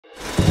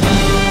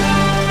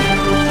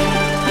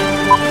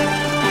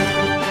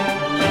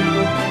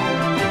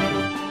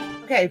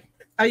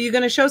Are you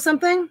going to show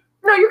something?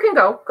 No, you can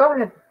go. Go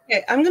ahead.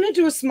 Okay, I'm going to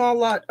do a small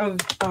lot of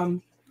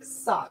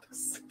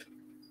socks.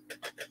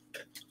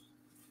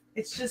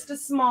 It's just a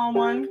small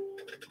one.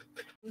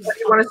 What do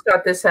you want to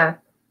start this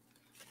at?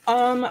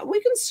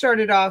 We can start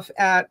it off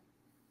at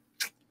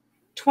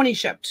 20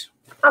 shipped.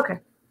 Okay.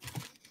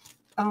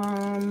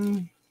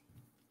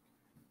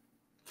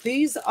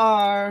 These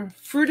are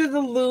Fruit of the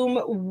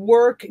Loom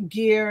work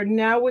gear,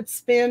 now with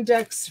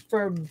spandex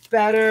for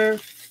better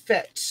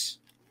fit.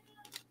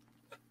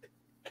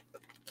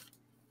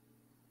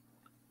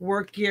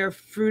 Work gear,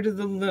 Fruit of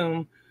the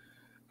Loom.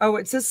 Oh,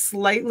 it says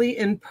slightly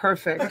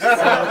imperfect. So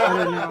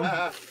I don't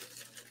know.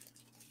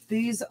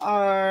 These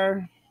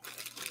are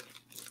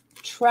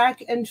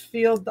track and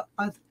field,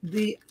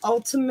 the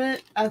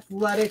ultimate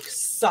athletic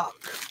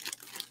sock.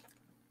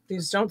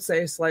 These don't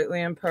say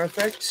slightly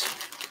imperfect.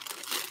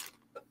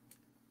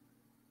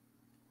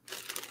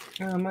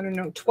 I don't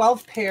know,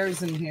 12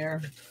 pairs in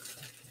here.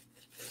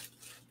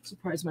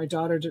 Surprised my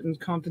daughter didn't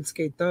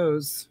confiscate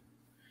those.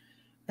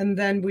 And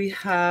then we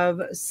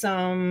have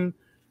some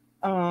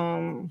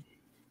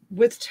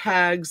with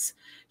tags.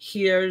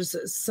 Here's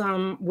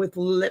some with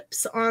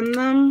lips on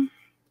them.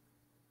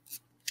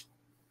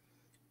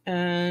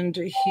 And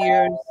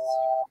here's,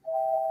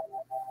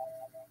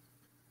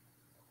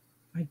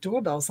 my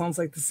doorbell sounds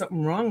like there's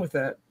something wrong with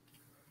it.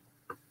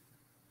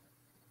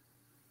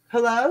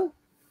 Hello?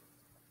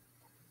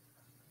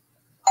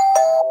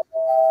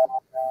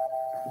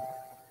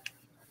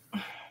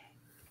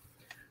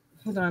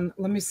 Hold on,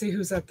 let me see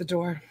who's at the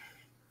door.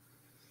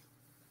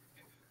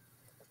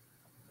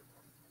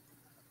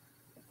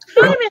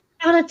 Hi, Miss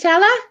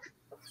Donatella.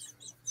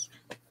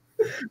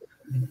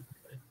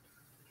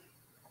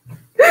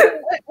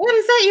 What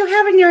is that you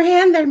have in your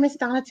hand there, Miss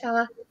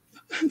Donatella?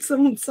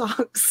 Some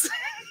socks.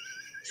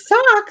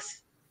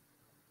 Socks?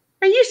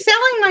 Are you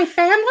selling my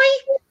family?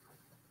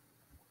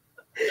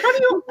 How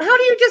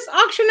do you just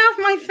auction off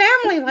my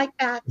family like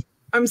that?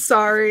 I'm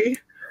sorry.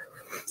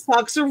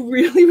 Socks are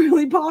really,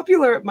 really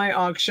popular at my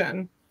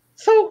auction.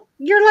 So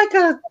you're like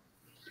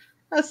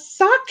a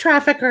sock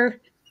trafficker.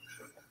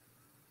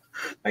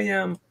 I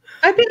am.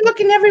 I've been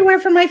looking everywhere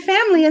for my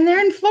family, and they're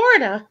in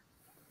Florida.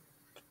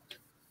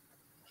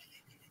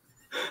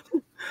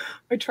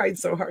 I tried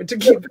so hard to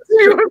keep it.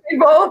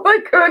 I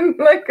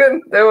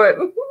couldn't do it.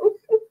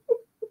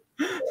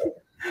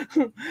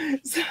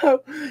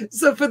 So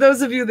for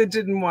those of you that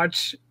didn't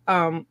watch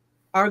Argyle,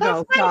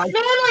 that's my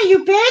family,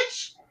 you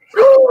bitch.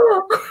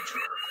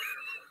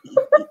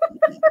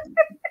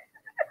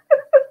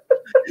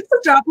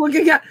 Stop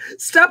looking up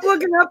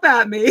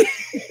at me. T,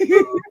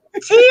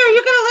 are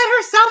you gonna let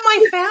her sell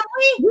my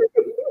family?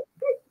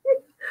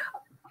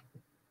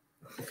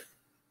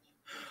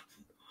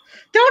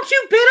 Don't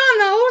you bid on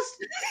those?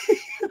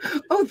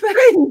 Oh,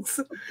 thanks.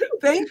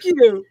 Thank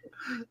you.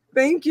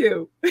 Thank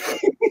you.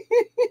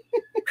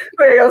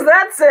 There goes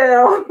that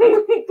sale.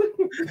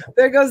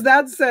 There goes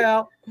that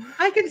sale.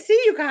 I can see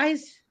you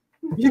guys.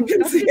 You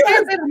can see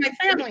us. Bid on my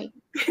family.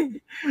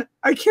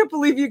 I can't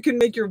believe you can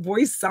make your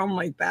voice sound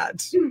like that.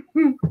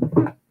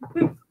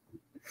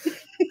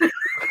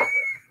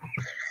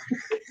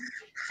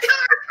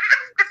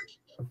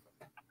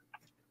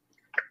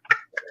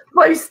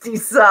 Feisty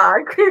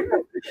sock.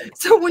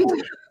 So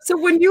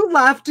when you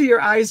laugh, do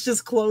your eyes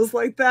just close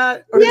like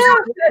that? Or yeah.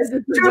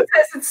 June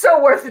says it's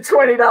so worth a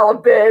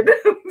 $20 bid.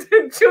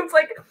 June's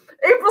like,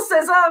 April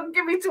says, "Oh,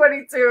 give me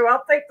 22.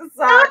 I'll take the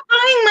sock." Stop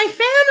buying my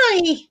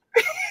family.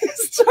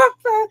 Stop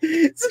that.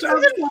 This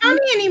isn't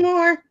funny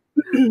anymore.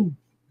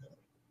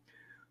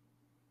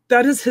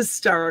 That is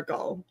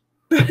hysterical.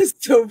 That is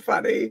so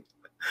funny.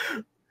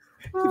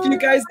 If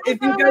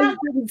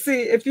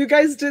you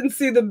guys didn't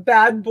see the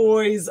bad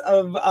boys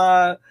of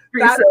Fat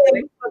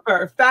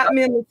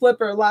Man and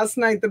Flipper last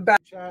night,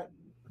 chat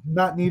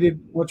not needed,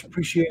 much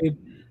appreciated.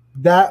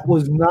 That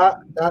was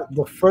not that.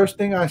 The first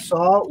thing I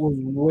saw was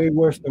way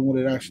worse than what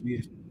it actually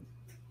is.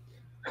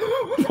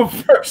 The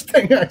first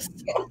thing I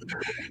saw.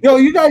 Yo,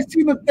 you guys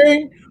see the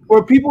thing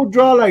where people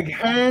draw like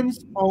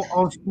hands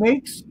on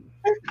snakes?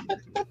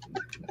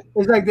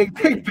 It's like they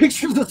take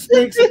pictures of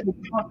snakes.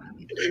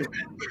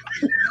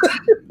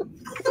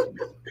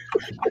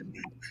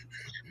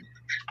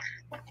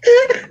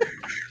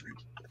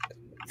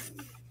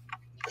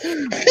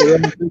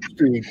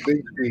 Big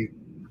street.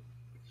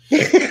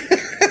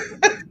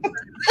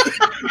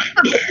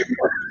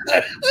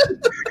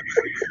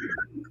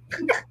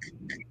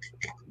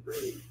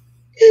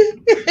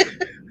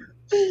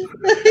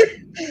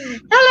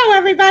 Hello,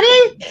 everybody.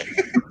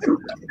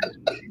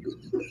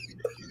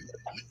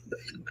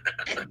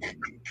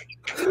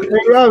 Hey,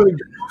 Robin.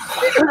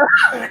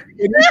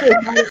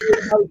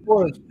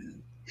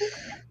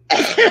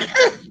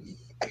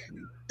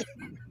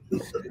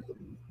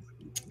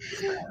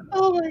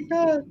 Oh my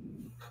God.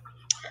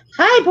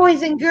 Hi,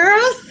 boys and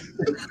girls.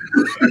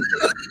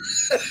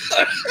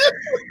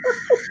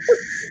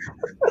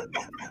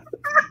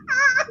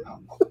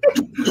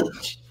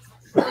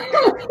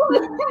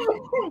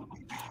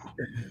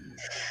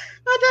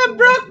 I done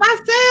broke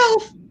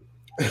myself.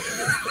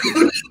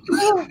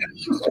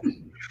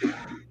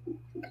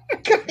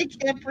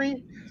 can't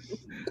breathe.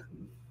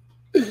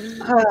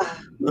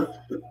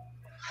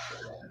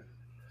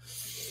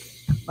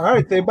 All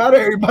right, say bye to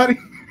everybody.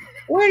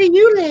 Where do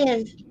you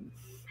live?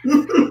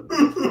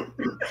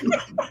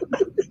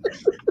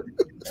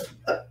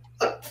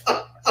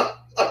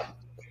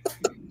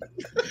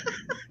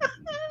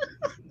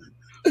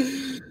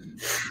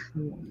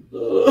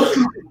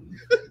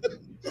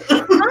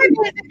 All right,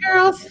 boys and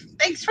girls.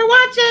 Thanks for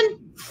watching.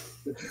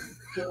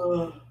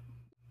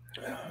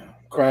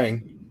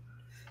 Crying.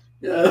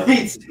 Yeah,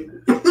 me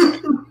too.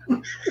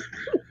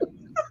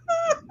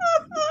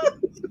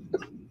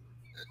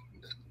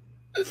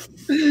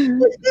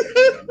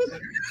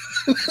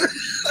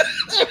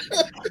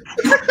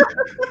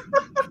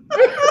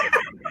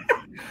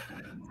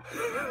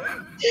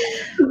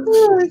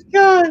 Oh my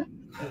God.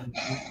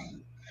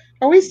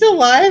 Are we still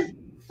live?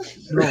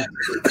 No.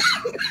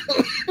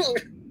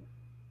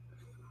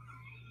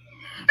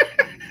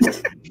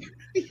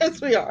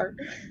 Yes, we are.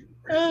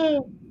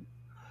 Oh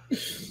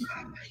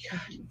my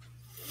God.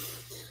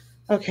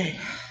 Okay.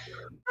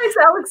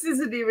 Alex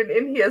isn't even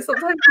in here.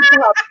 Sometimes he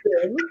pops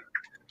in.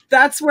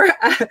 That's where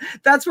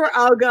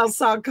Argyle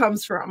sock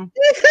comes from.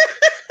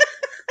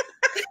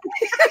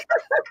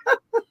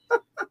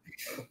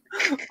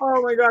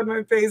 Oh my God,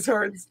 my face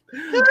hurts.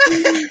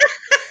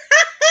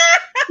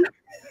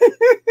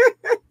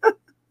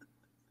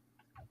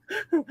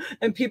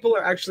 And people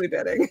are actually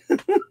bidding.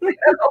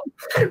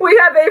 We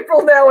have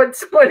April now at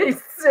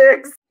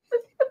 26.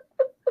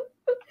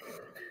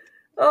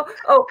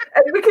 Oh,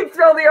 and we can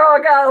throw the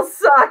Argyle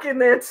sock in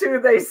there too,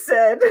 they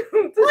said.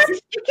 What?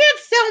 You can't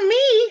sell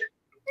me.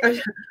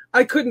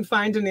 I couldn't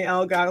find any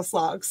Argyle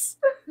socks.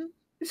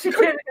 She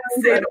can't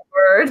even say the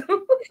word.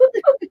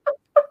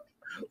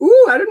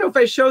 Ooh, I don't know if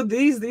I showed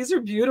these. These are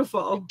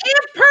beautiful.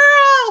 Aunt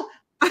Pearl,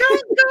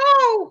 don't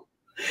go.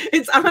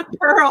 It's Aunt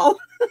Pearl.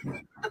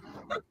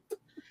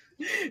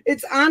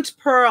 It's Aunt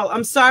Pearl.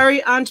 I'm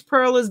sorry, Aunt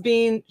Pearl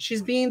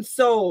she's being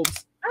sold.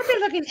 I've been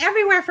looking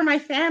everywhere for my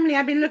family.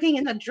 I've been looking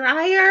in the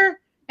dryer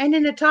and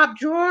in the top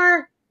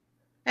drawer,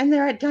 and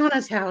they're at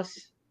Donna's house.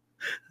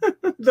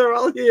 They're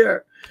all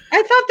here.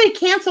 I thought they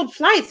canceled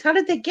flights. How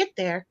did they get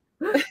there?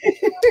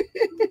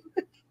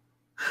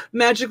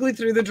 Magically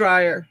through the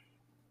dryer.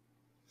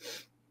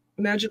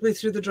 Magically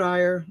through the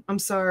dryer. I'm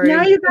sorry.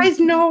 Now you guys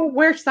know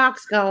where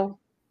socks go.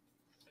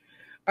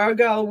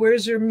 Argyle,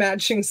 where's your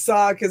matching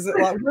sock? Is it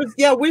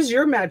where's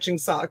your matching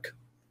sock?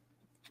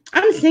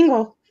 I'm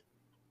single.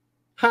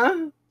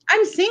 Huh?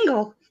 I'm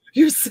single.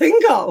 You're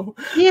single.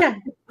 Yeah.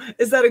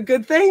 Is that a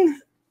good thing?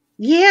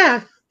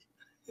 Yeah.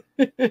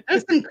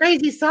 There's some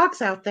crazy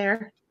socks out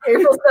there.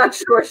 April's not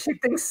sure. She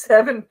thinks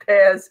 7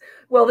 pairs.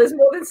 Well, there's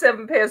more than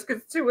 7 pairs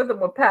because 2 of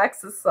them were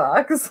packs of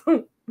socks.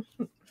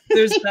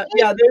 There's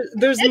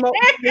more.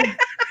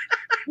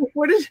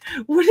 What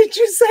did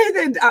you say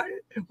then?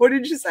 What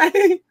did you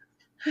say?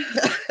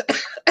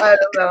 I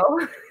don't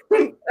know.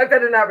 I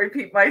better not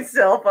repeat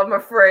myself, I'm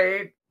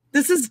afraid.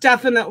 This is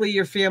definitely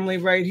your family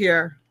right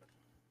here.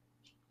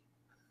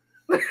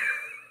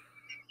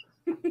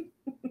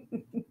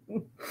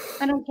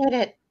 I don't get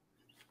it.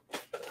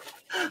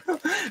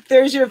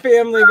 There's your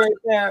family right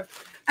there.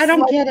 I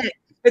don't get it.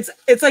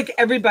 It's like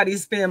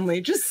everybody's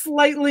family, just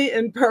slightly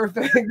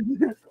imperfect.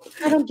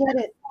 I don't get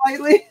it.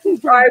 Slightly. All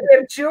right, we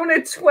have June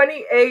at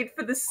 28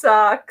 for the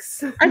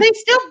socks. Are they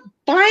still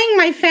buying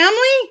my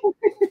family?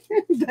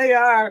 They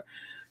are.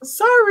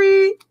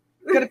 Sorry.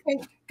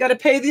 Gotta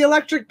pay the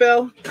electric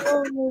bill.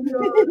 Oh my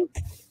God.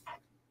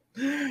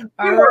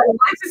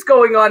 Life is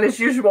going on as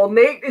usual.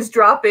 Nate is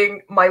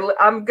dropping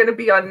I'm gonna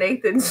be on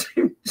Nathan's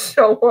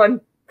show on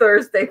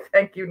Thursday.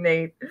 Thank you,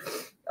 Nate.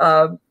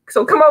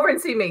 So come over and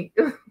see me.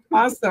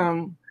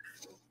 Awesome.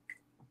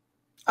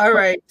 All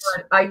right.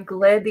 I'm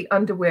glad the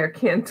underwear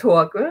can't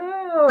talk.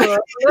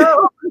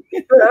 Oh,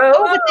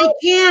 but they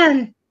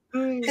can.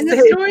 And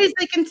the stories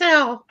they can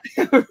tell.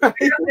 Right.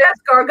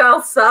 Ask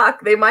Argyle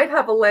sock. They might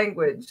have a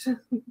language.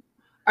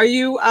 Are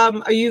you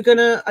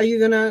gonna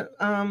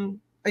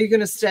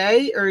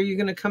stay, or are you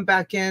gonna come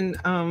back in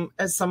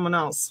as someone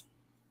else?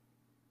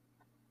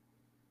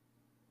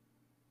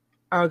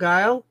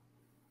 Argyle?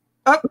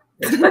 Oh,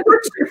 She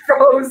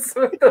froze.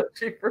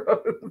 She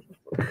froze.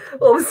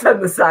 All of a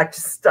sudden, the sock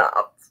just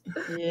stopped.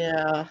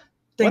 Yeah.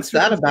 Thanks.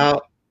 What's that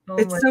about? Oh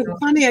It's so God.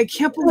 funny. I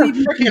can't believe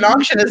What freaking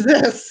auction is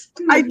this?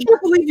 I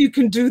can't believe you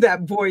can do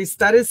that voice.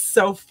 That is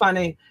so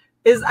funny.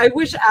 I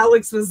wish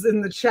Alex was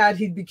in the chat.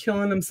 He'd be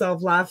killing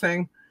himself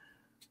laughing.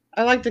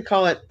 I like to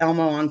call it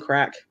Elmo on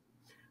crack.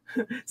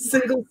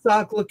 Single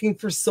sock looking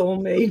for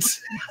soulmate.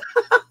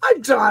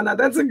 Donna,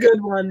 that's a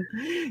good one.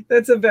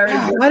 That's a very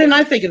good Why didn't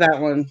I think of that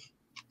one?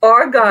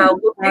 Argyle,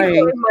 look Right.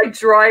 behind my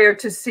dryer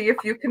to see if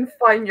you can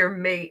find your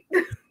mate.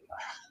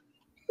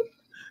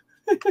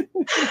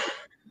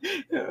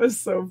 It was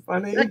so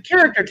funny. That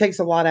character takes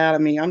a lot out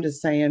of me. I'm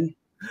just saying.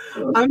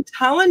 I'm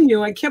telling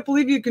you, I can't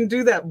believe you can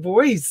do that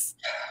voice.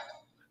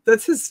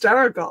 That's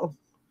hysterical.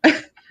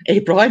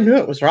 April, I knew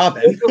it was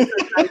Robin.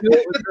 I knew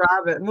it was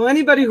Robin. Well,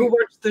 anybody who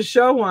watched the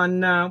show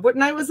on what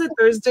night was it?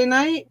 Thursday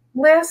night?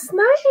 Last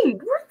night.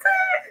 What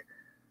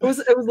the?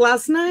 It was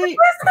last night.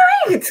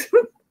 Last night.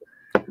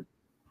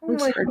 Oh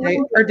my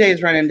God. Our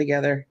days run in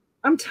together.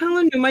 I'm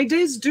telling you, my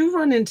days do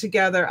run in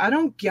together. I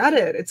don't get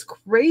it. It's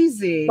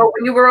crazy. Well,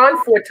 when you were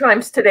on 4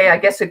 times today, I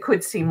guess it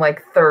could seem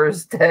like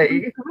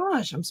Thursday. Oh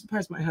gosh, I'm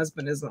surprised my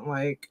husband isn't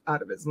like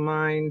out of his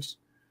mind.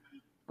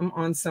 I'm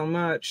on so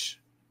much.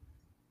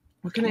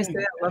 What can I say?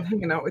 I love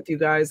hanging out with you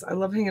guys. I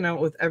love hanging out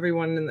with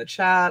everyone in the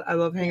chat. I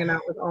love hanging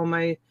out with all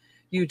my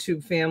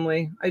YouTube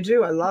family. I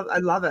do. I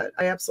love it.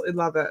 I absolutely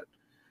love it.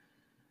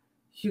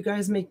 You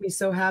guys make me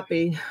so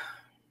happy.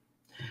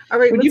 All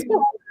right. When you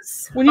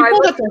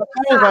pulled up the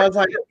clothes, I was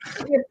like,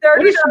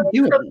 $30 is she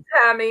doing? from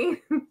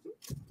Tammy.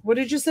 What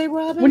did you say,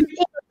 Robin? when you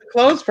pulled up the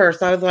clothes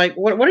first, I was like,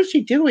 what is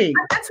she doing?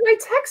 That's why I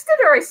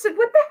texted her. I said,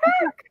 what the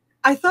heck?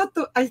 I thought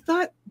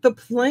the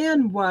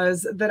plan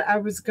was that I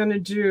was going to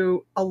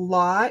do a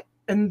lot,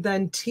 and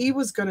then T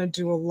was going to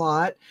do a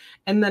lot,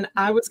 and then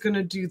I was going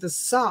to do the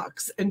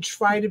socks and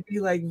try to be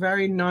like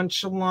very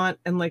nonchalant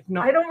and like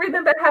not. I don't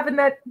remember having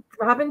that.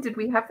 Robin, did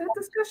we have that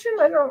discussion?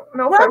 I don't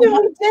know. Robin,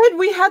 we did.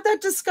 We had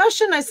that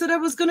discussion. I said I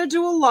was going to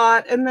do a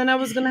lot, and then I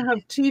was going to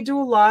have T do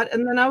a lot,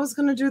 and then I was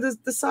going to do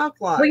the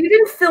sock lot. Well, you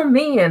didn't fill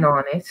me in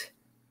on it.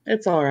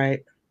 It's all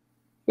right.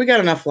 We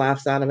got enough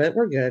laughs out of it.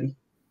 We're good.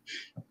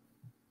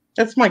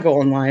 That's my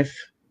goal in life.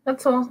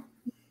 That's all.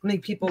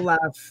 Make people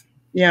laugh.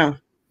 Yeah.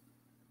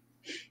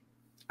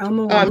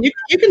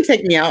 You can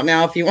take me out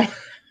now if you want.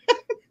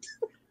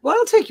 Well,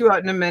 I'll take you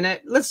out in a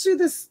minute. Let's do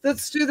this.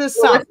 Let's do this.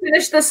 Well, let's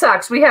finish the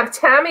socks. We have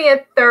Tammy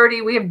at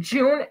 30. We have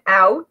June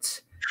out.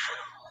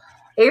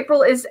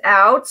 April is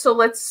out. So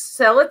let's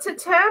sell it to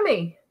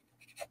Tammy.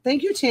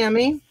 Thank you,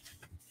 Tammy.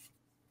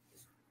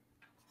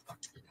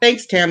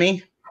 Thanks,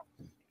 Tammy,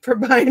 for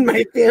buying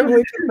my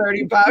family for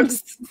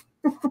 $30.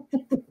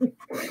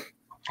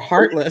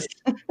 Heartless.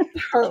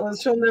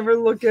 Heartless. She'll never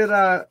look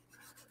at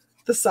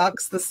the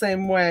socks the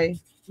same way.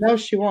 No,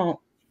 she won't.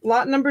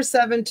 Lot number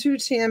 7 to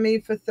Tammy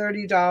for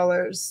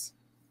 $30.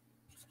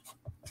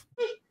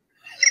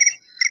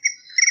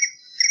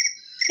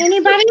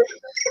 Anybody?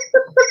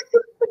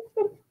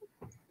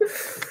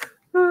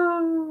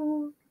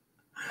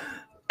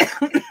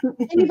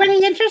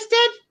 Anybody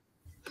interested?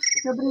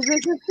 Nobody's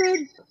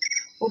interested?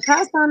 We'll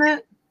pass on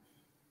it.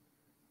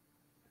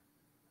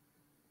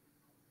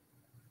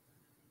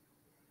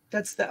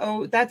 That's the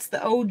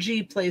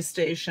OG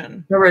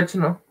PlayStation.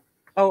 Original.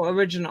 Oh,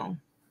 original.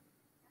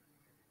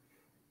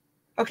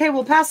 Okay,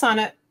 we'll pass on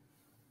it.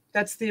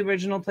 That's the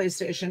original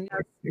PlayStation.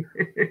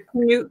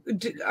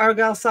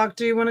 Argyle Sock,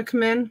 do you want to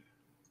come in?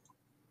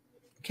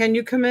 Can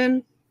you come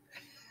in?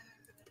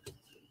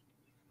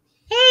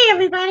 Hey,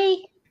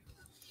 everybody.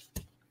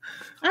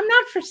 I'm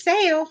not for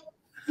sale.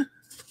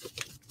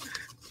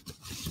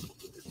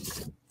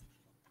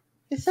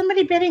 Is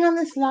somebody bidding on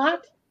this lot?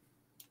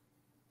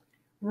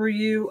 Were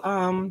you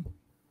Hi,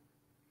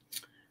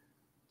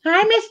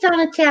 Miss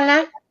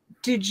Donatella.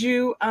 Did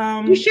you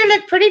You sure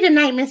look pretty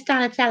tonight, Miss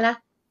Donatella.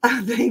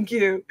 Thank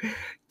you.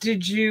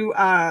 Did you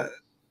I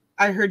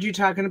heard you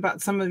talking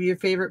about some of your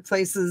favorite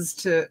places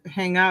to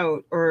hang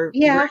out or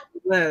where you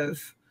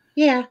live.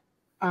 Yeah.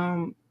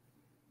 I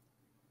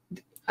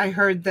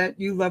heard that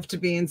you love to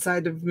be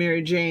inside of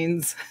Mary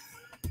Jane's.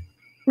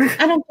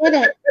 I don't get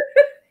it.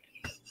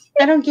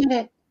 I don't get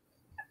it.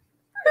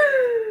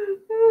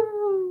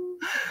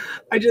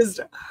 I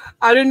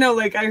don't know.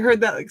 Like I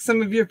heard that like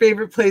some of your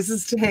favorite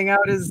places to hang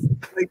out is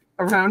like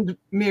around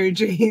Mary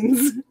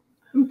Jane's.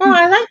 Well,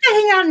 I like to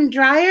hang out in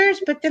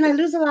dryers, but then I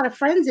lose a lot of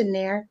friends in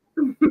there.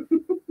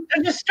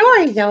 There's a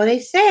story though. They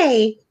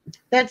say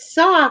that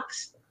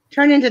socks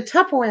turn into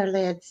Tupperware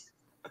lids.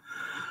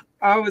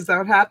 Oh, is that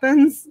what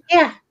happens?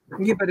 Yeah.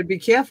 You better be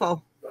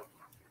careful.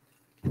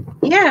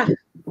 Yeah.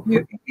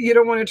 You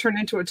don't want to turn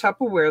into a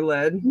Tupperware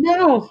lid.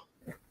 No.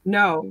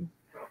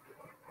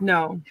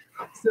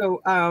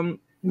 So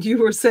you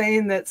were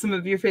saying that some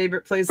of your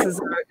favorite places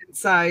are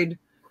inside.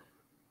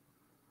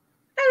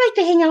 I like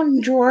to hang out in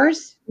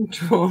drawers.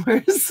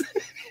 Drawers.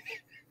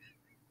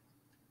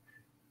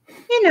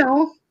 You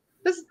know,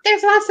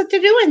 there's lots to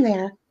do in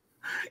there.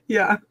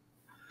 Yeah.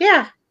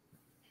 Yeah.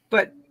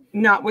 But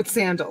not with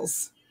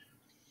sandals.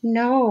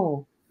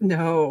 No.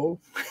 No.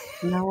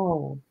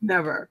 No.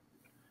 Never.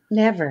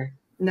 Never.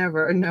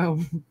 Never. No.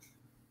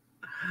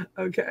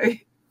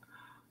 Okay.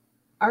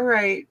 All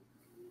right.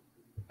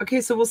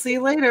 Okay, so we'll see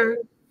you later.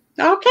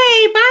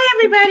 Okay. Bye,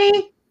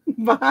 everybody.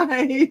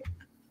 Bye.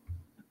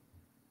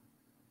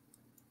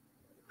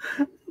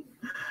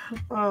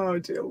 Oh,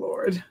 dear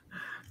Lord.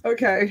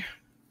 Okay.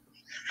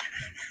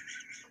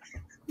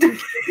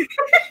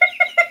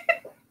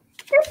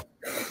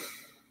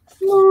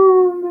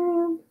 Oh,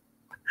 man.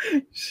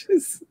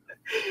 She's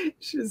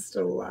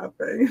still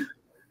laughing.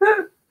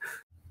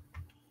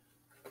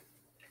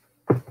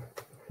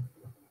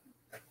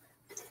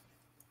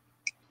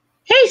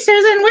 Hey,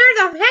 Susan, where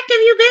the heck have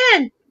you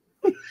been?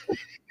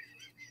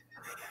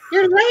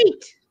 You're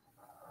late.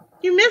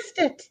 You missed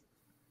it.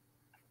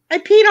 I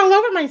peed all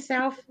over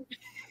myself.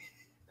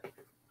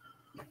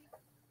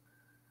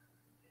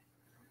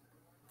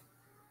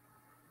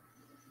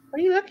 What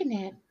are you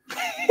looking at?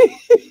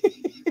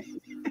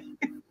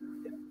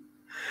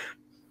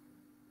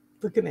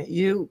 Looking at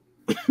you.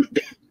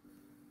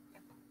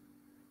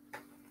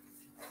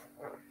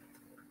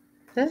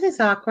 This is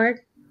awkward.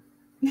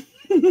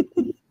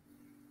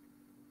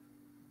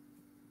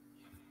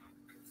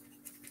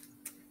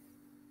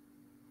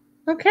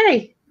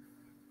 Okay.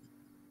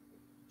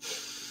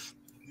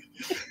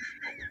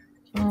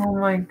 Oh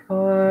my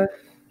god.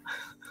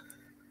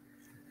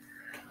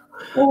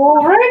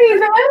 Alrighty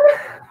then.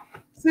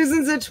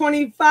 Susan's at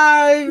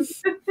 25.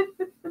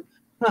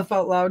 Laugh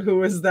out loud.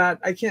 Who is that?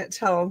 I can't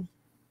tell.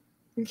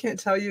 I can't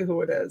tell you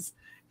who it is.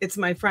 It's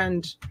my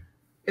friend.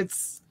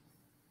 It's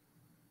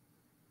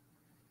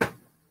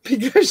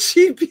because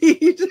she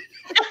peed.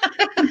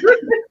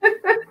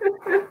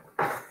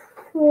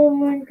 Oh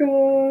my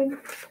god.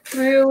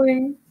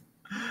 Really?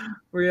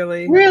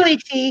 Really? Really,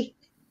 T.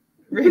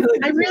 Really?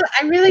 I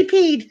really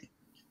peed.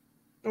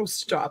 Oh,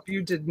 stop.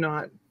 You did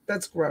not.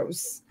 That's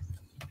gross.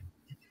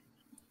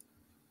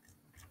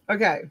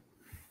 Okay.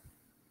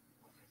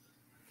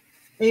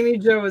 Amy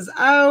Jo is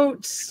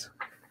out.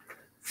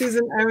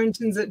 Susan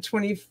Arrington's at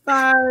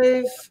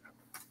 25.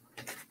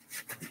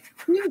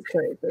 You're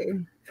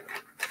crazy.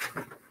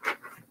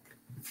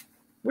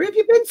 Where have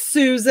you been,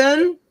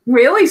 Susan?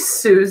 Really,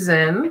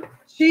 Susan?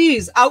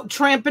 Jeez, out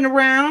tramping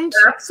around?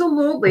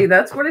 Absolutely.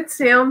 That's what it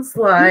sounds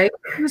like.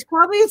 It was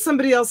probably at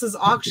somebody else's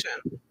auction.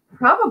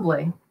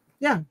 Probably.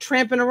 Yeah,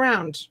 tramping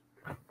around.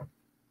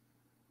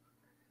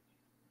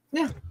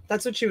 Yeah,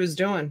 that's what she was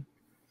doing.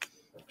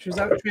 She was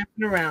out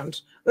tramping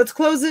around. Let's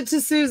close it to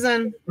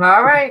Susan.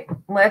 All right.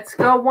 Let's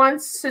go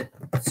once to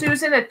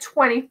Susan at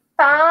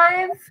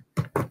 25.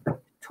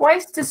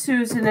 Twice to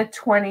Susan at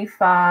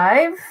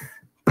 25.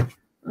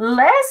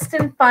 Last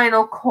and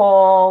final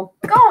call.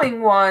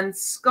 Going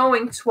once,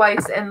 going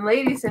twice. And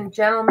ladies and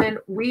gentlemen,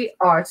 we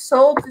are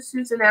sold to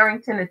Susan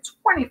Arrington at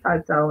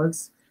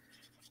 $25.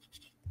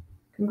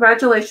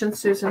 Congratulations,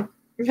 Susan.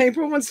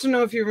 April wants to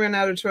know if you ran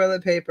out of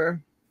toilet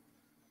paper.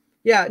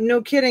 Yeah,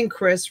 no kidding,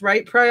 Chris.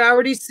 Right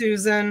priority,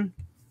 Susan.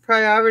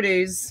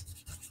 Priorities.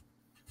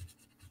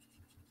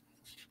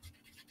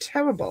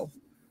 Terrible.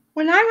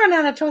 When I run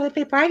out of toilet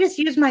paper, I just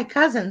use my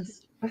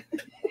cousin's.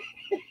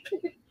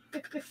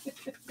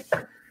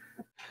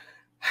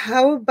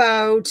 How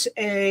about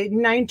a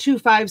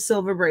 925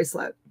 silver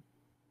bracelet?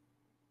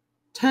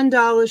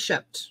 $10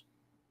 shipped.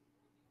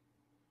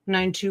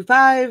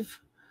 925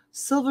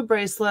 silver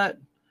bracelet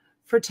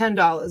for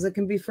 $10. It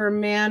can be for a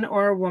man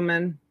or a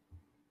woman.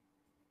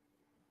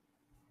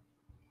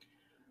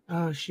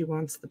 Oh, she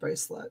wants the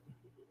bracelet.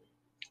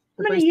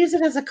 I'm going to use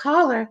it as a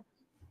collar.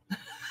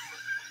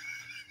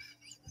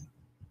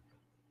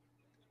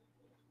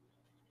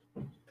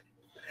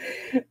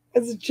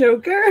 As a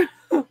choker?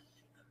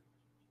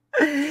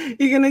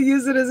 You going to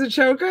use it as a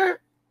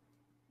choker?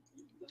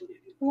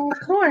 Well, of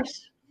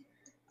course.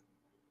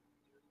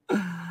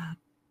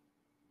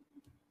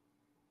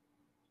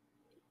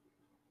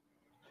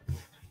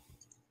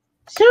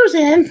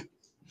 Susan.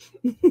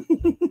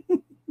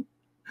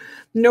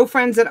 No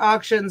friends at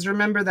auctions.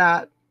 Remember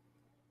that.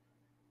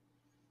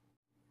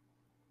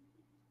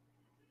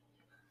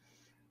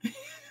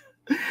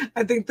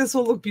 I think this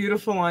will look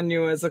beautiful on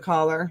you as a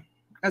collar,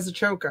 as a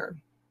choker.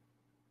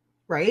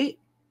 Right?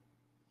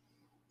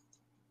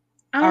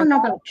 I don't know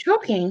about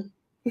choking.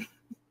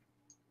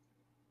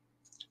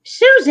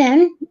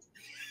 Susan.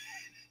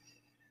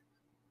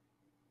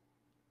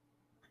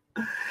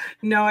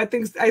 No, I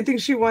think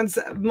she wants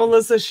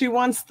Melissa. She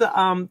wants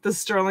the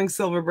sterling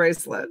silver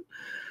bracelet.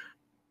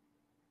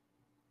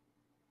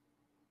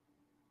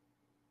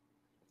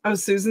 Oh,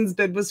 Susan's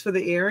bid was for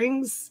the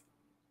earrings?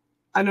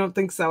 I don't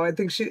think so. I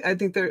think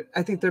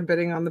they're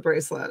bidding on the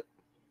bracelet.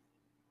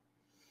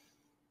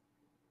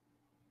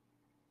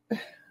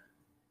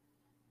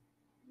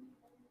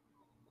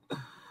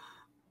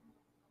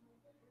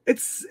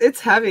 It's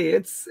heavy.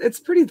 It's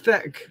pretty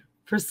thick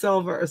for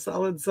silver,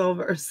 solid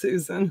silver,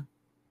 Susan.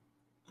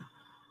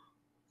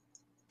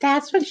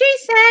 That's what she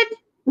said.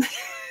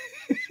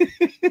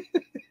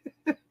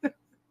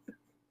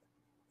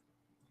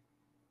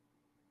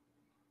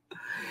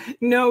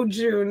 No,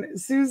 June.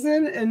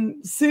 Susan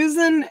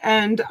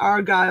and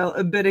Argyle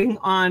are bidding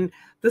on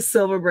the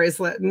silver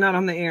bracelet, not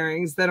on the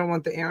earrings. They don't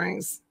want the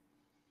earrings.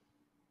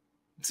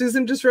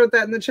 Susan just wrote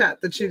that in the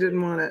chat that she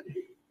didn't want it.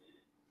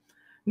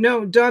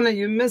 No, Donna,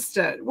 you missed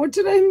it. What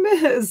did I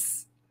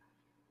miss?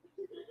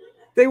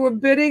 They were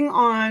bidding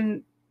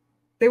on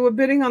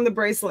the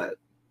bracelet.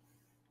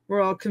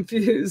 We're all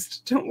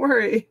confused. Don't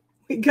worry.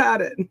 We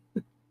got it.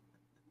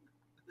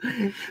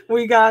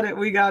 We got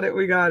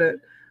it.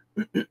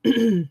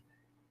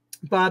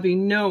 Bobby,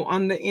 no,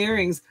 on the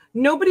earrings.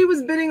 Nobody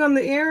was bidding on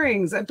the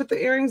earrings. I put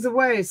the earrings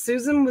away.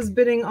 Susan was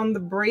bidding on the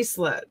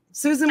bracelet.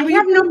 Susan, I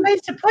have no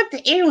place to put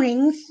the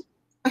earrings.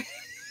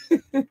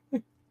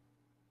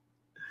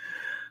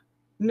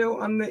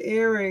 No, on the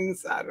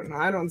earrings. I don't know.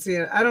 I don't see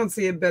it. I don't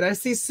see a bid. I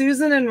see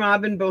Susan and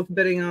Robin both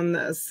bidding on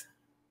this.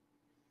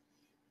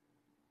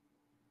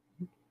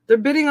 They're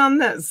bidding on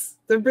this.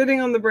 They're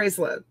bidding on the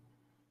bracelet.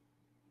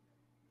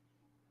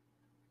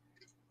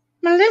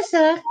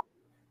 Melissa,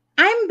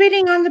 I'm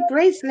bidding on the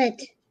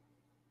bracelet.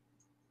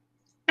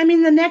 I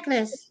mean the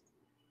necklace.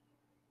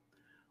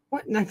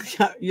 What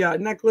necklace? Yeah,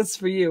 necklace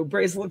for you,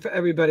 bracelet for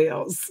everybody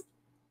else.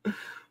 All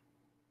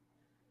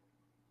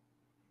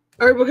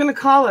right, we're gonna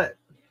call it.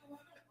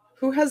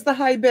 Who has the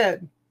high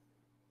bid?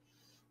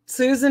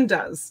 Susan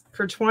does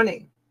for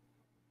 20.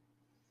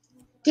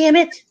 Damn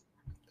it.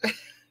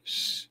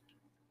 Shh.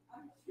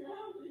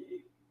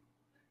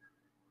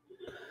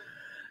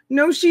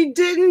 No, she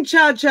didn't,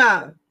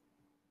 Cha-Cha.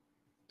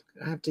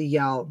 I have to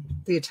yell.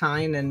 The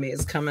Italian in me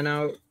is coming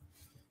out.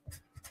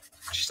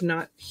 She's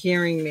not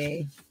hearing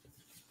me.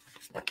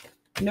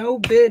 No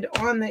bid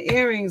on the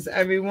earrings,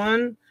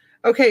 everyone.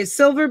 Okay,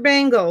 silver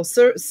bangle,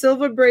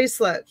 silver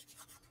bracelet.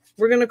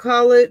 We're going to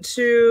call it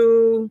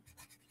to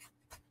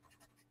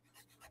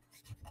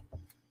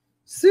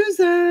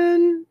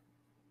Susan.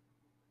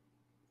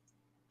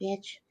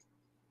 Bitch.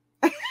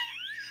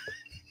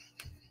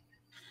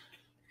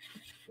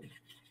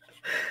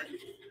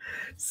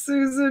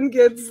 Susan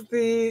gets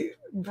the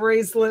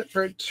bracelet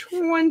for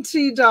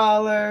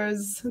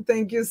 $20.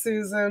 Thank you,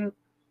 Susan.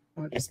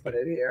 I'll just put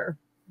it here.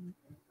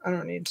 I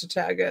don't need to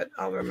tag it.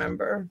 I'll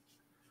remember.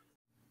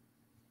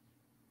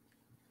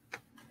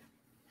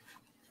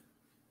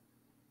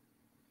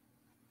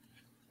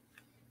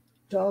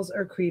 Dolls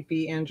are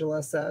creepy,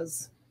 Angela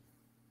says.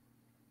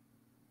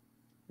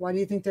 Why do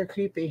you think they're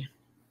creepy?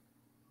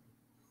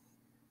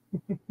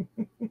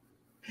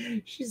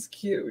 She's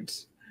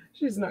cute.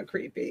 She's not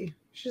creepy.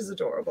 She's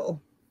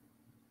adorable.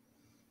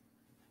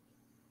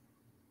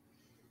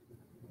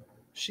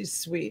 She's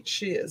sweet.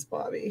 She is,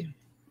 Bobby.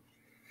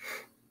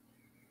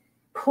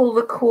 Pull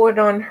the cord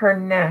on her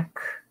neck.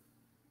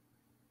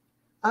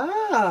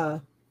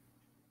 Ah.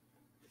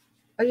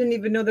 I didn't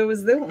even know there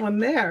was that one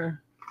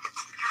there.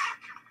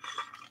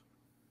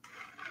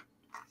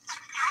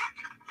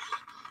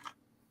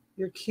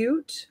 You're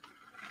cute.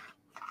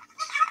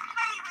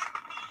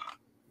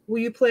 Will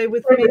you play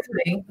with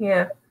me?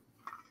 Yeah.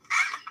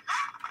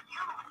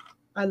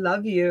 I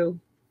love you.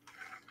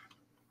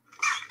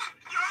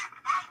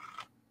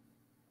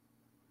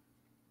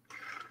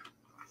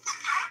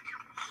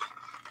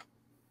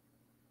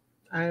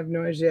 I have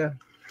no idea.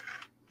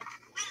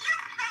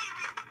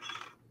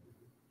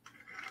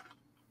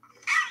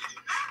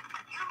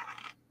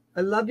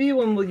 I love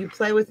you, and will you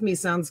play with me?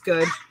 Sounds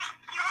good.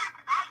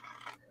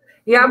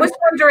 Yeah, I was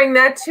wondering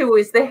that too.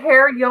 Is the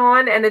hair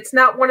yarn, and it's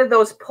not one of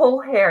those pull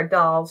hair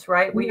dolls,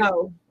 right?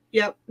 No.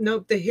 Yep.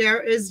 Nope. The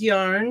hair is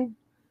yarn.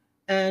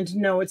 And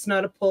no, it's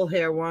not a pull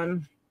hair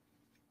one.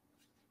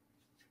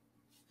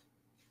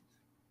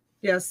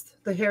 Yes,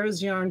 the hair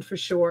is yarn for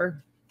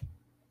sure.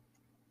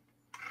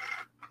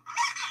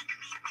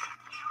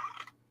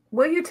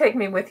 Will you take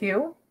me with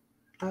you?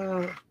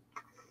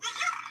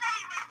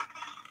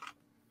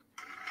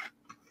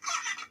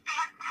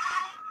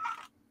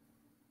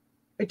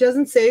 It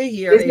doesn't say a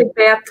year. Is it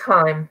bath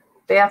time?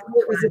 Bath time.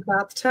 Is it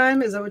bath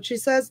time? Is that what she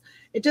says?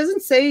 It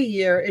doesn't say a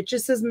year. It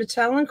just says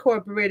Mattel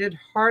Incorporated,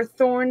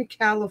 Hawthorne,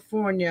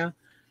 California.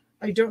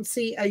 I don't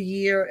see a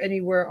year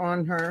anywhere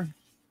on her.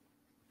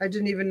 I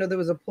didn't even know there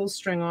was a pull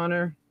string on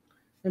her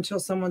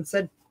until someone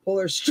said pull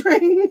her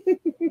string.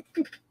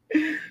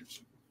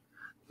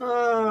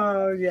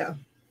 Oh, yeah.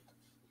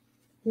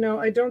 No,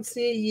 I don't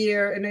see a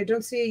year, and I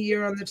don't see a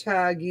year on the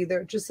tag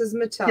either. It just says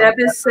Mattel. Deb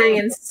is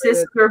saying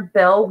Sister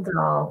Belle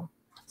doll.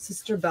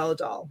 Sister Belle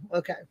doll.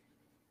 Okay.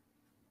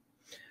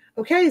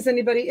 Okay, is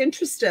anybody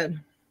interested?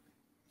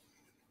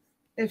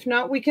 If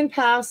not, we can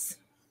pass.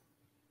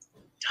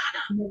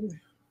 Donna.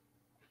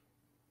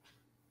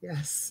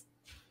 Yes.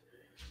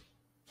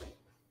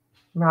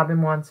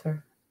 Robin wants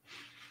her.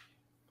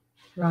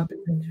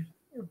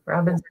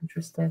 Robin's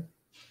interested.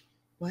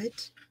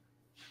 What?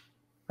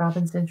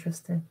 Robin's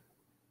interested.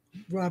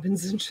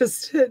 Robin's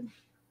interested.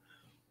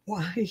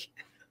 Why?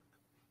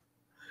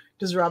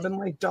 Does Robin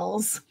like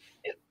dolls?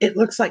 It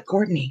looks like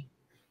Courtney.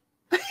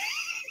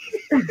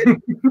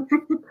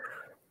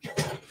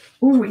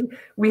 Ooh,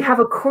 we have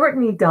a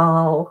Courtney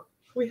doll.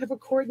 We have a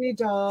Courtney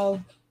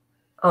doll.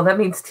 Oh, that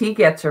means T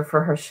gets her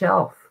for her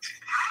shelf.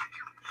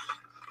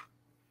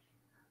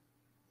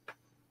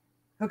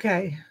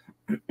 Okay.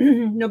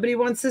 Nobody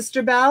wants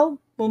Sister Belle?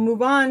 We'll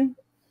move on.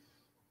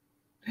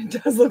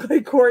 It does look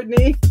like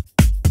Courtney.